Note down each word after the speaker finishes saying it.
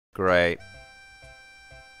Great.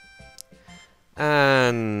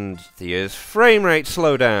 And Thea's frame rate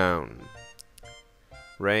slowdown.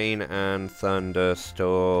 Rain and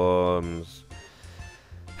thunderstorms.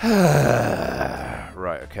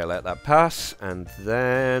 Right, okay, let that pass. And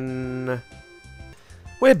then...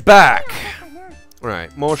 we're back!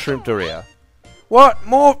 Right, more shrimp doria. What?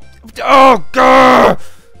 More? Oh, God!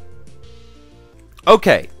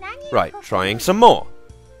 Okay, right, trying some more.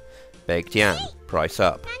 Baked yam, price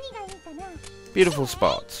up. Beautiful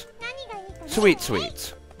spots. Sweet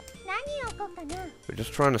sweets. We're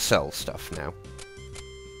just trying to sell stuff now.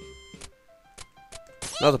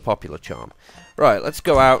 Another popular charm. Right, let's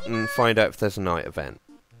go out and find out if there's a night event.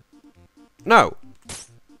 No!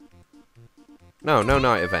 No, no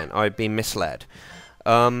night event. I've been misled.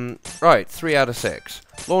 Right, 3 out of 6.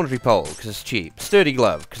 Laundry pole, because it's cheap. Sturdy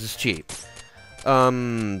glove, because it's cheap.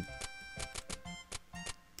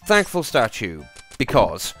 Thankful statue,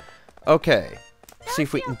 because. Okay. See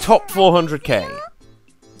if we can top 400k.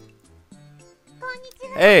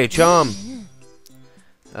 Hey, charm!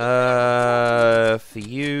 For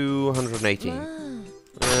you, 118.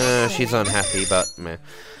 She's unhappy, but meh.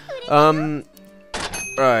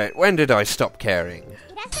 Right, when did I stop caring?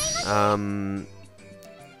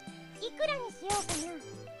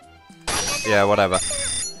 Yeah, whatever.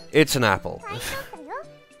 It's an apple.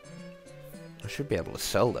 I should be able to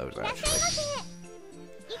sell those, actually.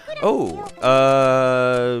 Oh,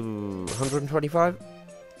 125?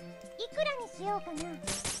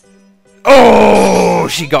 Oh,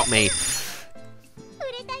 she got me!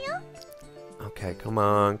 Okay, come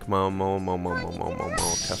on, more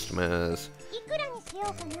customers.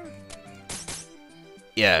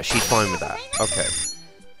 Yeah, she's fine with that. Okay.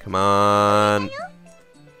 Come on.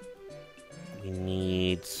 We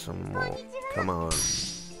need some more. Come on.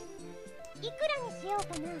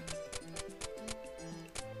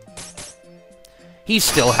 He's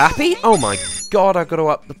still happy? Oh my god, I gotta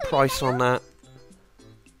up the price on that.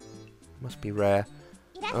 Must be rare.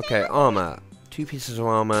 Okay, armor. 2 pieces of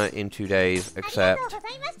armor in 2 days, accept.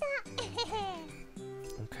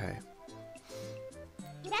 Okay.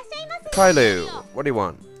 Kailu, what do you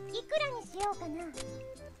want?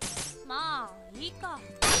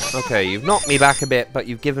 Okay, you've knocked me back a bit, but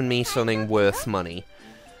you've given me something worth money.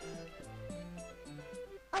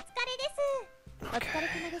 Okay.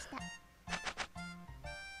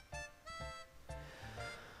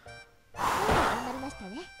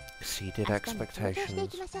 Exceeded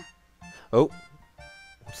expectations. Oh,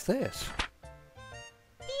 what's this?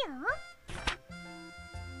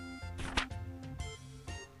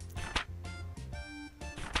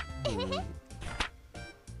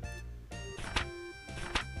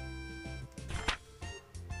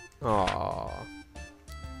 Aww.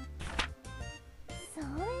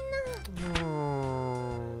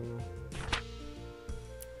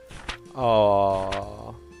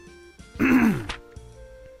 Aww.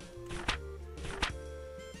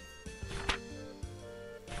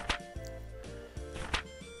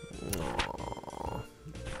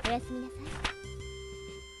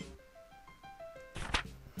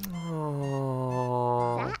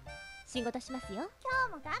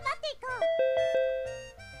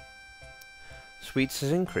 Sweets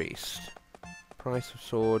has increased. Price of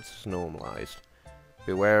swords is normalized.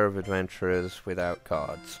 Beware of adventurers without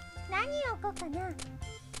cards.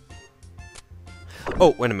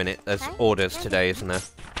 Oh, wait a minute. There's orders today, isn't there?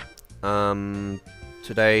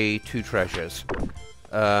 Today, 2 treasures.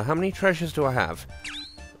 How many treasures do I have?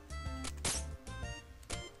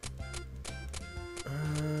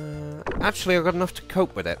 Actually, I've got enough to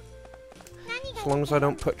cope with it. As long as I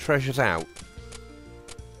don't put treasures out.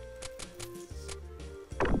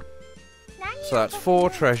 So that's 4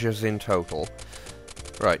 treasures in total.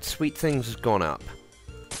 Right, sweet things has gone up.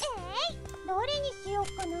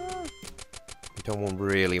 We don't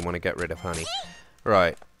really want to get rid of honey.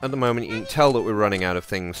 Right, at the moment you can tell that we're running out of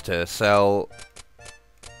things to sell.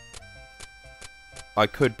 I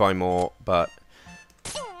could buy more, but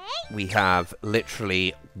we have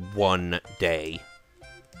literally 1 day.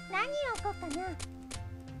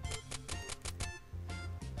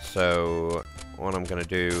 So what I'm going to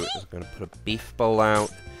do is I'm going to put a beef bowl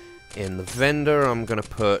out. In the vendor I'm going to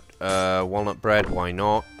put walnut bread, why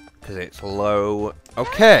not? Because it's low.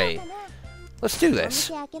 Okay, let's do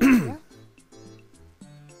this.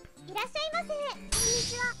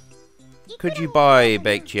 Could you buy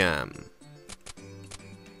baked jam?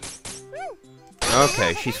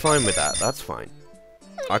 Okay, she's fine with that, that's fine.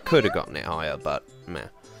 I could have gotten it higher, but meh.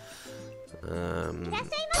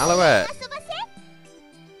 Alouette.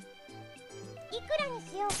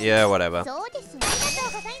 Yeah, whatever.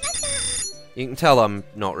 You can tell I'm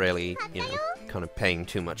not really, you know, kind of paying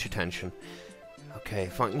too much attention. Okay,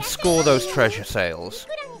 if I can score those treasure sales.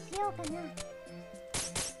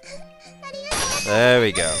 There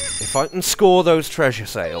we go. If I can score those treasure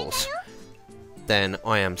sales, then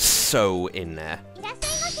I am so in there.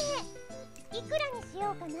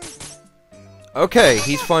 Okay,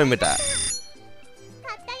 he's fine with that.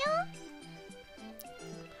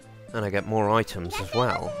 And I get more items as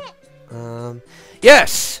well.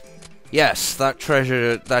 Yes! Yes, that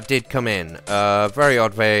treasure, that did come in. Very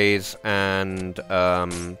odd vase and,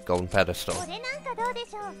 golden pedestal.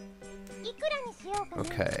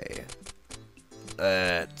 Okay.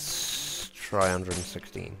 Let's try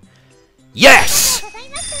 116. Yes!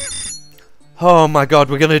 Oh my god,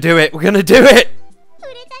 we're gonna do it! We're gonna do it!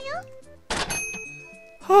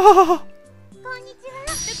 Oh.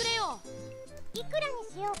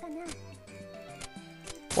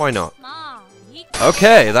 Why not?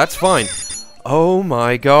 Okay, that's fine. Oh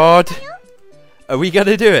my god. Are we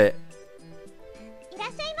gonna do it?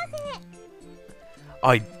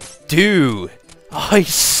 I do. I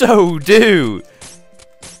so do.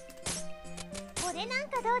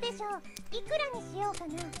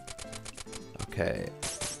 Okay.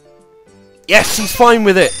 Yes, he's fine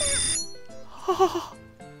with it.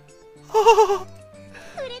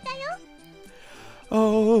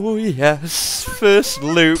 Oh yes, first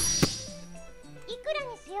loop.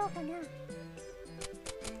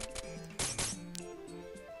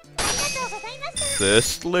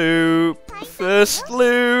 First loop. First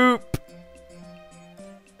loop.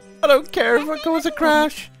 I don't care if it causes a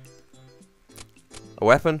crash. A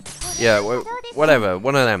weapon? Yeah, whatever.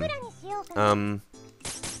 One of them.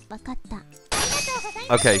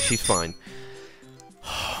 Okay, she's fine.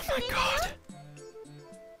 Oh my god.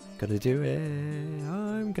 Gonna do it.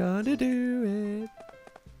 I'm gonna do it.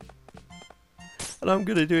 And I'm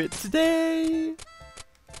gonna do it today.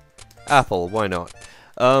 Apple, why not?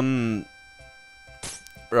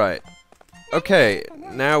 Right. Okay,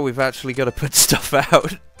 now we've actually got to put stuff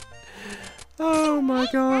out. Oh my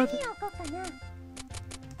god.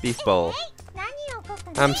 Beef bowl.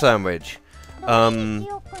 Ham sandwich. I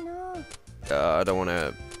don't want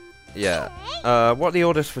to... Yeah. What are the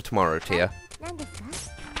orders for tomorrow, Tia?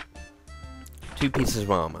 2 pieces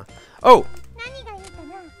of armor. Oh!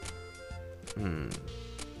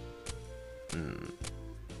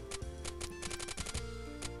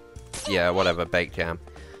 Yeah, whatever. Baked jam.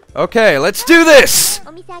 Okay, let's do this!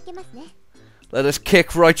 Let us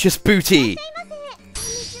kick righteous booty!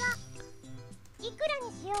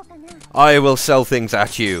 I will sell things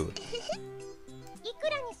at you.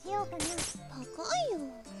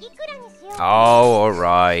 Oh,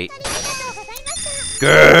 alright.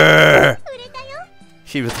 Grrr!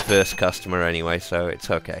 She was the first customer anyway, so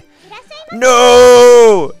it's okay.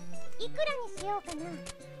 No!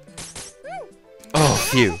 Oh,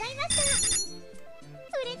 phew.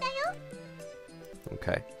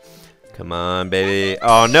 Okay. Come on, baby.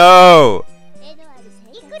 Oh, no!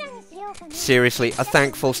 Seriously, a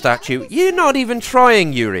thankful statue? You're not even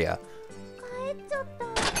trying, Yuria.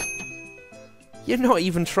 You're not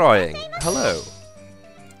even trying. Hello.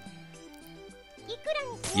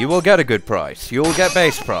 You will get a good price. You will get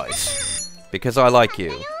base price. Because I like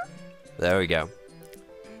you. There we go.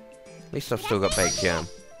 At least I've still got baked jam.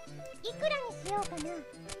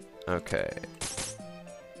 Okay.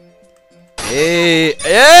 Hey!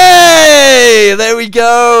 Hey! There we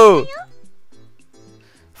go!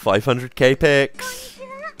 500k picks.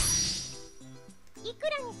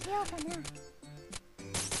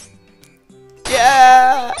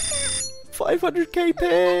 Yeah! 500k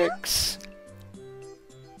picks.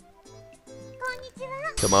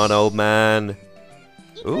 Come on, old man.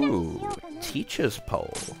 Ooh, teacher's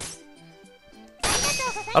pole.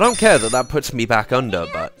 I don't care that that puts me back under,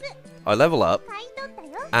 but I level up,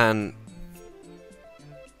 and...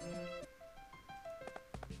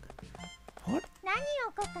 What?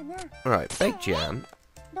 Alright, baked jam.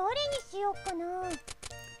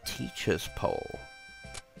 Teacher's pole.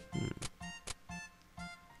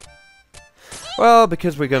 Well,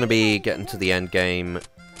 because we're going to be getting to the end game,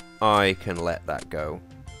 I can let that go.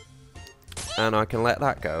 And I can let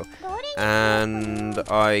that go. And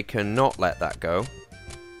I cannot let that go.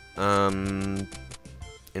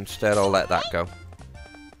 Instead, I'll let that go.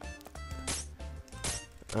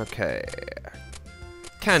 Okay.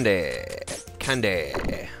 Candy! Candy!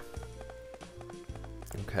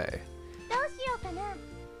 Okay.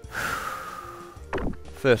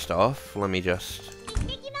 First off, let me just...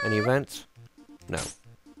 Any events? No.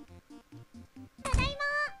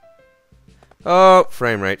 Oh,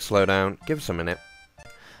 frame rate slow down. Give us a minute.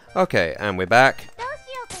 Okay, and we're back.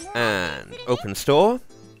 And open store.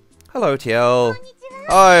 Hello, TL.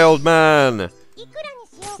 Hi, old man.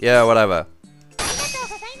 Yeah, whatever.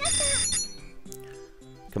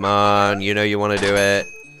 Come on, you know you want to do it.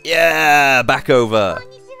 Yeah, back over.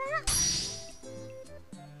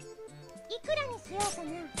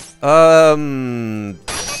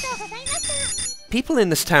 People in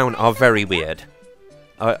this town are very weird.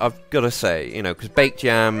 I've got to say, you know, because baked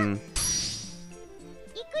jam...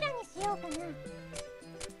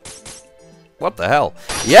 What the hell?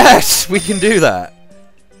 Yes! We can do that!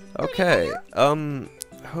 Okay,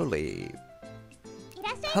 holy...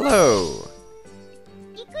 Hello!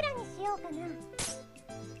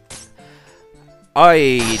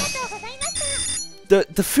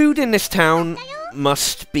 The food in this town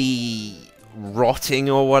must be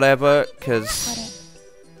rotting or whatever, because...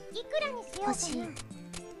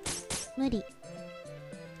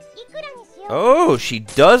 Oh, she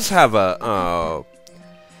does have a... Oh.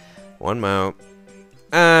 One more.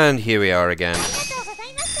 And here we are again.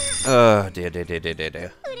 Oh, dear.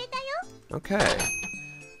 Okay.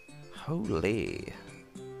 Holy.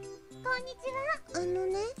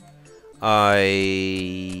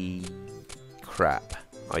 Crap.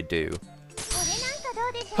 I do.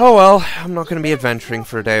 Oh well, I'm not going to be adventuring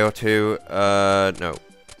for a day or two. No.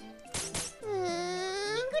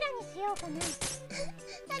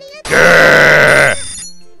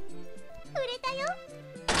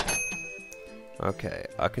 Okay,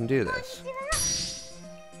 I can do this.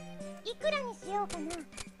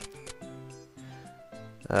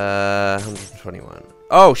 121.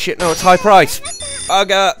 Oh shit, no, it's high price!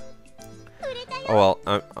 Bugger! Oh well,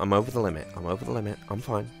 I'm over the limit. I'm over the limit. I'm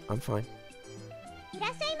fine. I'm fine.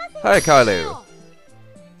 Hi, Kailu!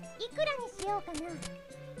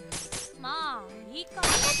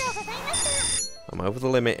 I'm over the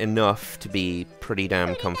limit enough to be pretty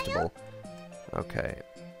damn comfortable. Okay.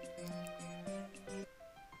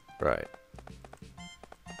 Right.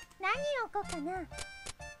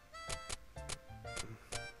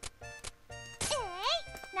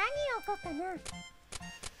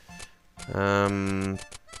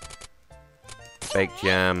 Baked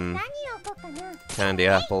jam, candy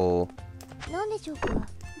apple,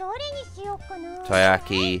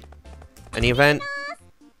 taiyaki, any event?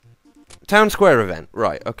 Town square event,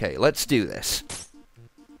 right, okay, let's do this.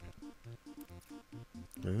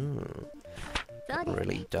 Ooh.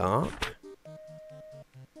 Really dark.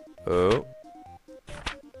 Oh.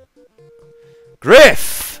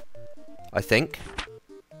 Griff! I think.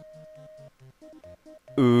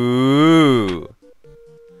 Ooh.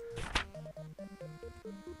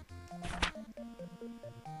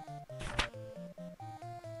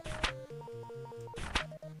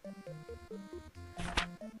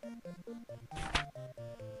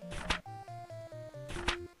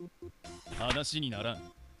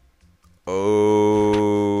 Oh.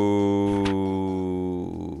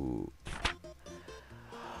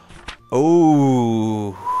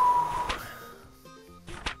 Oh.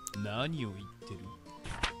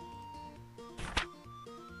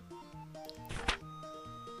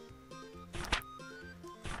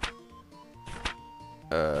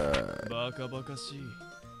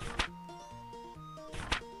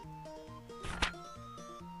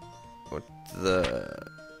 What the...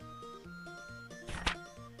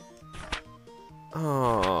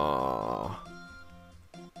 Oh.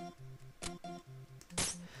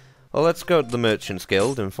 Well, let's go to the Merchants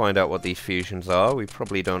Guild and find out what these fusions are. We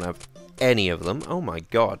probably don't have any of them. Oh my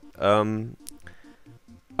god. Oh,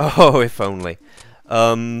 if only.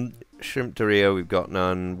 Shrimp Doreo, we've got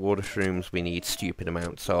none. Water shrooms, we need stupid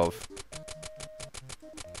amounts of.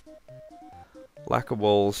 Lacquer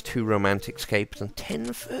walls, 2 romantic scapes, and 10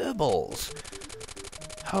 furballs.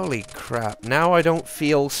 Holy crap. Now I don't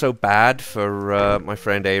feel so bad for my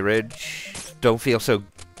friend A-Ridge. Don't feel so...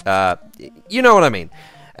 you know what I mean.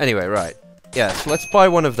 Anyway, right. Yes, let's buy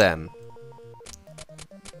one of them.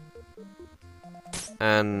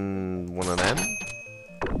 And one of them.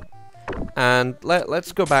 And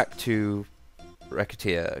let's go back to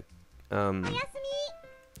Recettear.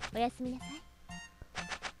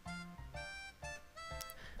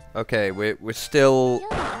 Okay, we're still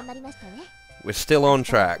on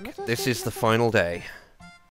track. This is the final day.